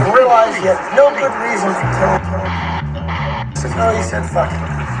money. Realize you have no good reason for killing. So he said, fuck it.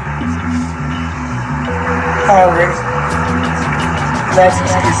 Hungry. That's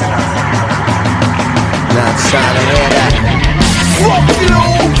excuse enough. Not trying to hear that. Fuck you,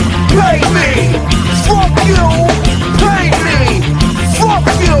 pay me. Fuck you, pay me. Fuck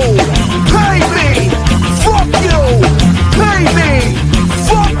you, pay me. Fuck you, pay me.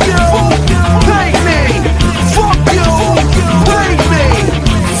 Fuck you, pay me. Fuck you, pay me.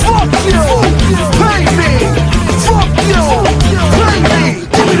 Fuck you, pay me. Fuck you, pay me.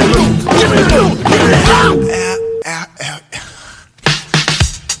 Give me the loot, give me the loot, give me the loot.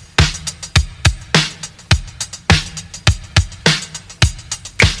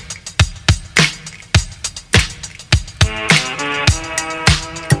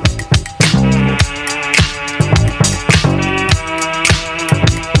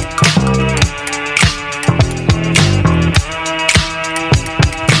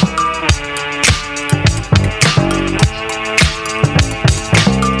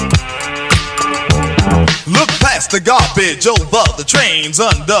 The garbage over the trains,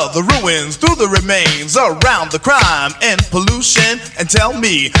 under the ruins, through the remains, around the crime and pollution, and tell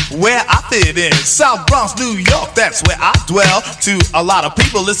me where I fit in. South Bronx, New York, that's where I dwell. To a lot of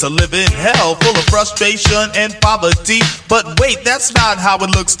people it's a living hell, full of frustration and poverty. But wait, that's not how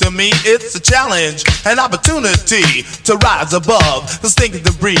it looks to me. It's a challenge, an opportunity to rise above the stinking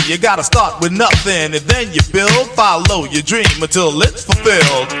debris. You gotta start with nothing, and then you build. Follow your dream until it's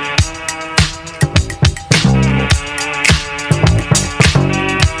fulfilled.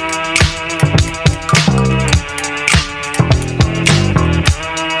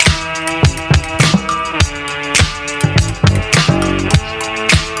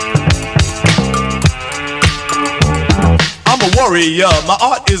 Warrior, my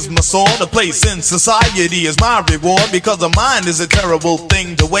art is my sword. A place in society is my reward, because a mind is a terrible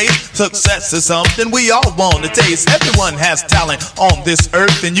thing to waste. Success is something we all want to taste. Everyone has talent on this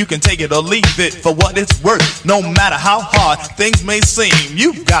earth, and you can take it or leave it for what it's worth. No matter how hard things may seem,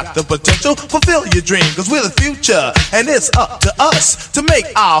 you've got the potential, fulfill your dream, cause we're the future, and it's up to us to make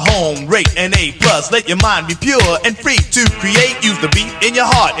our home rate an A+. Let your mind be pure and free to create. Use the beat in your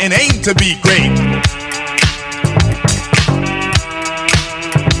heart and aim to be great.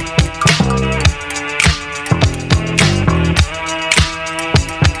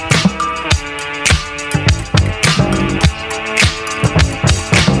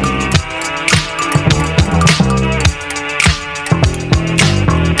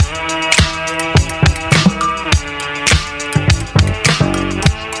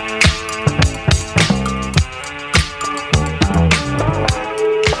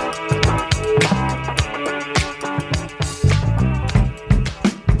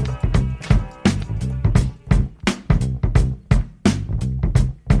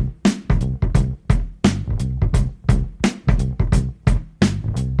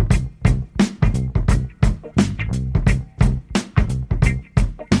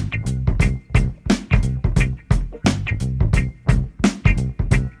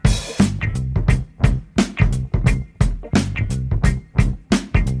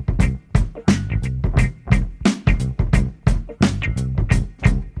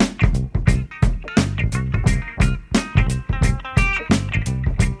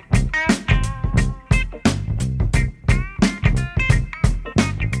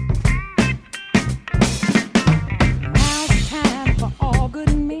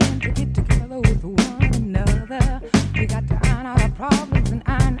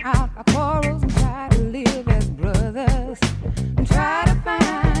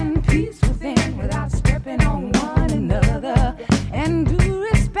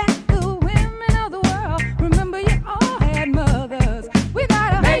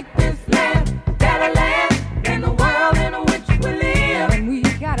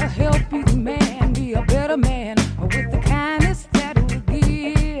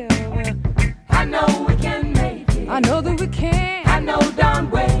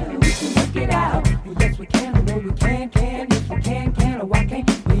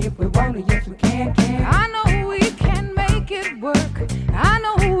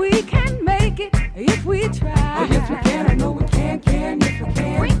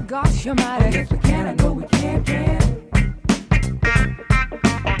 gosh, you're mighty. Yes, we can. I know we can.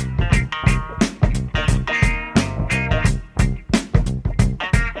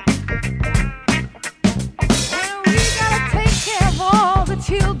 Well, we gotta take care of all the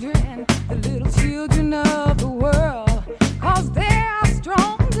children, the little children of the world, 'cause they are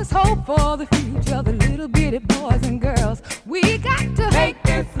strongest hope for the future, the little bitty boys and girls. We got to make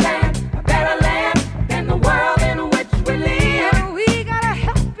this land a better land than the world in which we live. And we gotta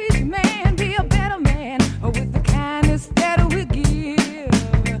help each man be a better man with the kindness that we give.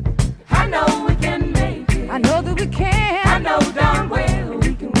 I know we can make it. I know that we can. I know darn well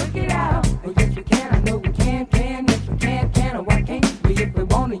we can work it out. Oh, yes we can. I know we can. Yes we can. Oh, why can't we if we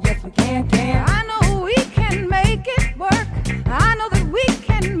want it? Yes we can. I know we can make it work. I know that we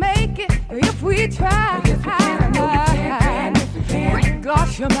can make it if we try. Oh, yes we can. I know we can. Yes we can. Great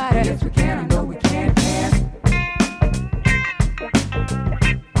gosh, you're mighty. Yes we can. I know we can.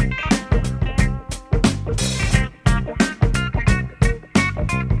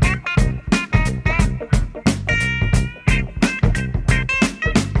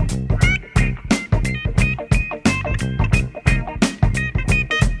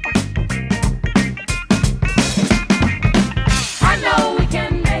 I know we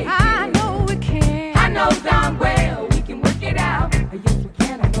can make it. I know we can. I know darn well we can work it out. Yes we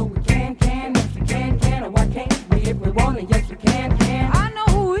can. I know we can. Yes we can. Oh, why can't we if we want it? Yes we can. I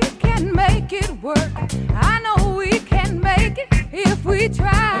know we can make it work. I know we can make it if we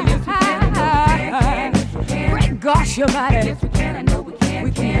try. Yes we can. Yes we can. Great gosh, you're mighty. Yes we can. I know we can.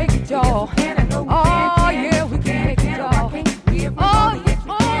 We can make it, y'all. Oh yeah, we can make it, y'all. Oh,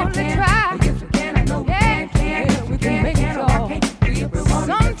 only try. Yeah, we can make it, y'all.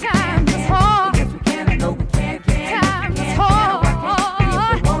 Sometimes it's hard. Times it's hard.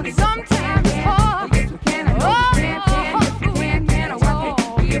 Sometimes it's hard.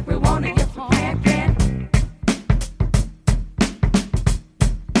 If we want it, yes we can.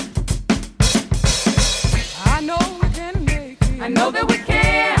 I know we can make it. I know that we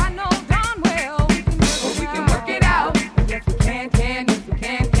can. I know darn well we can work it out. Yes we can. Yes we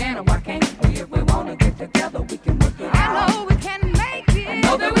can. Oh, why can't we if we want to get together? We can work it out. I know we can make it. I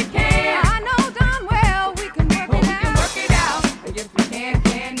know that we can. I know darn well we can work it out. We can work it out. Yes we can.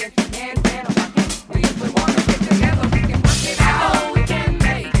 Yes we can. Oh, why can't we if we want to get together? We can work it out. I know we can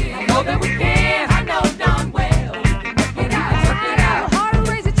make it. I know that we can. I know darn well we can work it out. Work it out. Hard to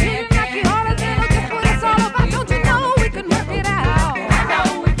raise a children like you ought to do. That's what it's all about. Don't you know we can work it out? I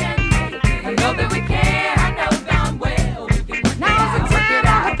know we can make it. I know that we can. I know darn well we can work it out. Now's the time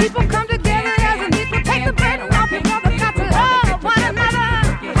all the people come together as a need to take the burden off each other. Got to love one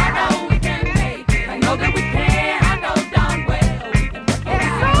another. I know we can make it. I know that we can. I know darn well we can work it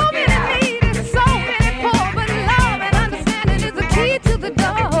out. So many needy, so many poor, but love and understanding is the key to the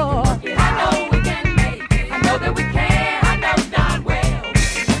door. I know we can make it. I know that we can. I know darn well we can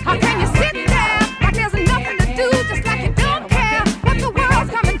work it out. How can you sit there like there's nothing to do, just like you don't care that the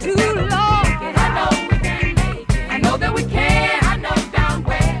world's coming too long? I know we can make it. I know that we can. I know darn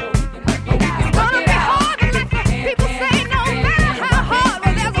well we can work it out. It's gonna be hard to let the people say no matter how hard.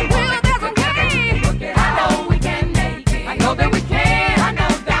 Well, there's a will, there's a way. I know we can make it. I know that we can. I know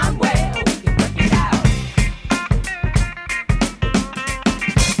darn well we can work it out.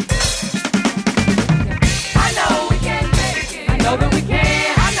 I know we can make it. I know that we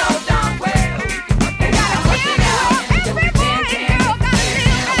can. I know darn well we can work it out. Work it out. Every boy and girl gotta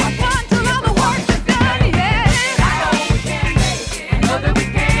live like one till all the work is done. Yeah. I know we can make it. I know that we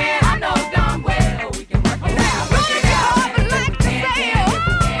can. I know darn well we can work it out. Work it out. But like to say, oh,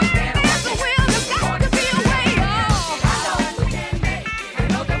 there's a will, there's got to be a way. Oh, I know we can make it. I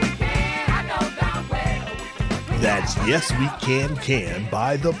know that we can. I know darn well we can work it out. That's Yes We Can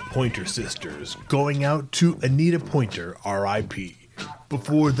by the Pointer Sisters, going out to Anita Pointer, R.I.P.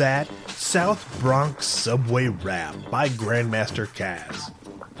 Before that, South Bronx Subway Rap by Grandmaster Caz,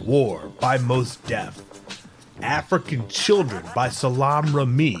 War by Mos Def, African Children by Salam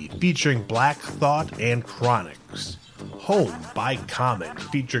Rami featuring Black Thought and Chronics, Home by Common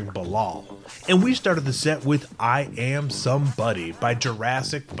featuring Bilal, and we started the set with I Am Somebody by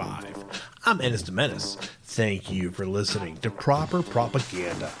Jurassic 5. I'm Ennis the Menace. Thank you for listening to Proper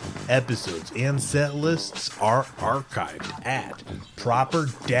Propaganda. Episodes and set lists are archived at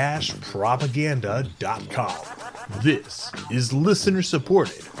proper-propaganda.com. This is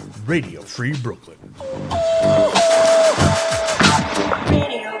listener-supported Radio Free Brooklyn.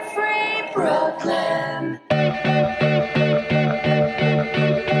 Radio Free Brooklyn.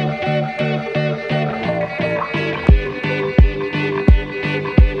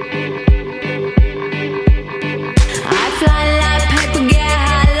 I fly like paper, get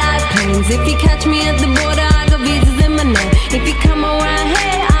high like If you catch me at the border, I got visas in my name. If you come around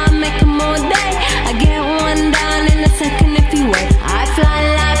here, I'll make them all day. I get one down in a second if you wait. I fly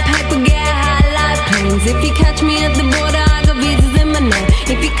like paper, get high like planes. If you catch me at the border, I got visas in my name.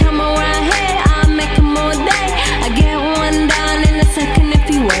 If you come around here, I'll make them all day. I get one down in a second if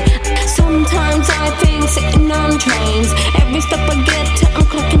you wait. Sometimes I think sitting on trains. Every step I get to, I'm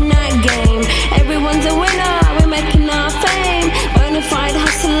clocking that game. Everyone's a winner, we're making our fame. Bonafide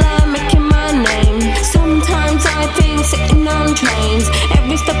hustler, making my name. Sometimes I think sitting on trains.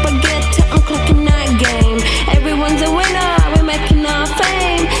 Every step I get to, I'm clocking that game. Everyone's a winner, we're making our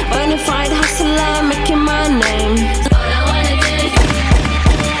fame. Bonafide hustler, making my name. All I wanna do is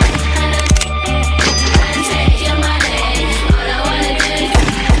take your money. All I wanna do is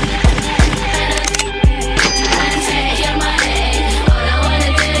take your money. All I wanna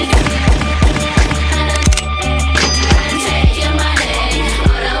do is take your money.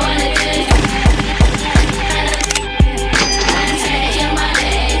 All I wanna do is take your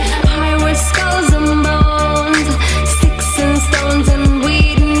money. Pirates, skulls and bones, sticks and stones and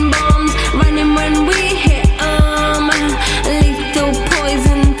weed and bombs. Running when we hit 'em. Lethal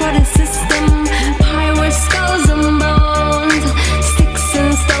poison for the system. Pirates, skulls and bones, sticks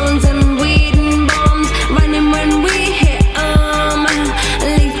and stones and weed and bombs. Running when we hit 'em.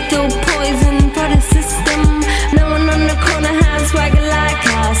 Lethal poison for the system. No one on the corner has swagger like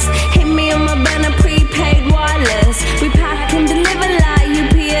us. Hit me on my banner, prepaid wireless. We pack and deliver like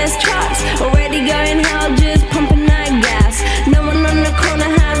UPS trucks. Already going hell, just pumping that gas. No one on the corner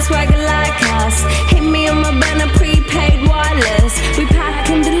has swagger like us. Hit me on my banner, prepaid wireless. We pack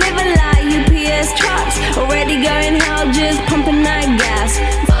and deliver like UPS trucks. Already going hell, just pumping that gas.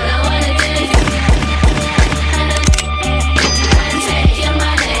 All I wanna do is take your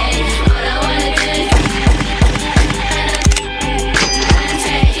money. All I wanna do is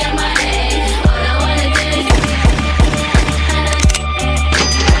take your money. All I wanna do is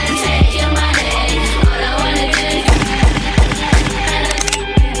take your money. All I wanna do is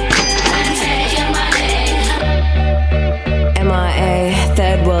take your money. MIA,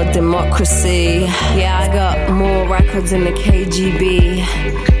 third world democracy. Yeah, I got more records than the KGB.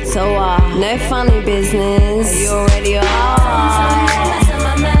 So, no funny business. You already are.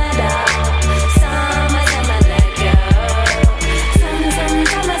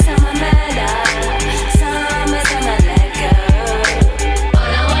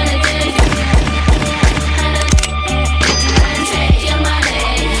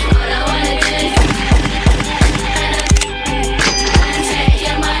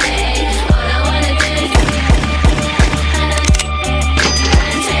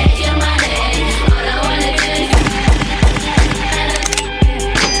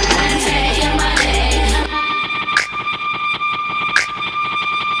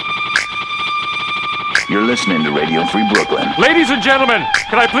 You're listening to Radio Free Brooklyn. Ladies and gentlemen,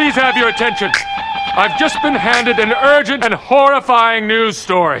 can I please have your attention? I've just been handed an urgent and horrifying news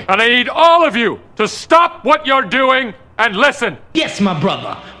story, and I need all of you to stop what you're doing and listen. Yes, my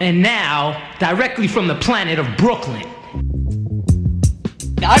brother. And now, directly from the planet of Brooklyn.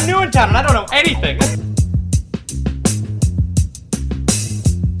 I'm new in town and I don't know anything.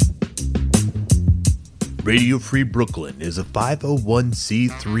 Radio Free Brooklyn is a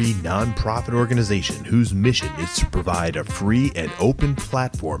 501c3 nonprofit organization whose mission is to provide a free and open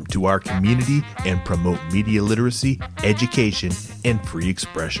platform to our community and promote media literacy, education, and free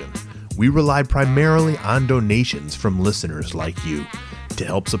expression. We rely primarily on donations from listeners like you. To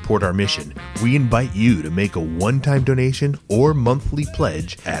help support our mission, we invite you to make a one-time donation or monthly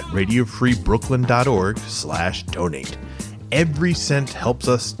pledge at radiofreebrooklyn.org/donate. Every cent helps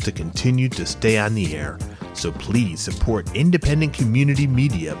us to continue to stay on the air. So please support independent community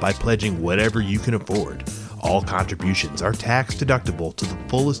media by pledging whatever you can afford. All contributions are tax deductible to the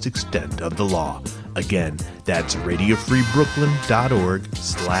fullest extent of the law. Again, that's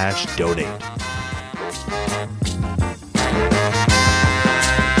radiofreebrooklyn.org/donate.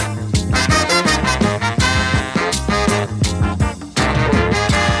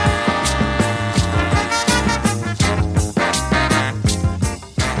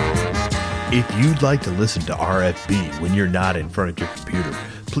 If you'd like to listen to RFB when you're not in front of your computer,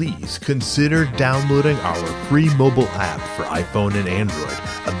 please consider downloading our free mobile app for iPhone and Android,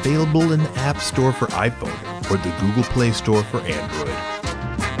 available in the App Store for iPhone or the Google Play Store for Android.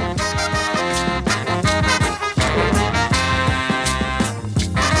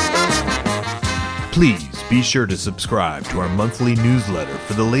 Please be sure to subscribe to our monthly newsletter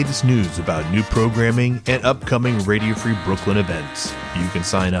for the latest news about new programming and upcoming Radio Free Brooklyn events. You can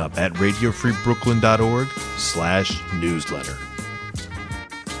sign up at radiofreebrooklyn.org/newsletter.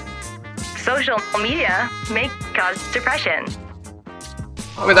 social media may cause depression.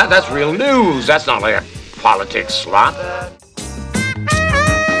 I mean, that's real news. That's not like a politics slop.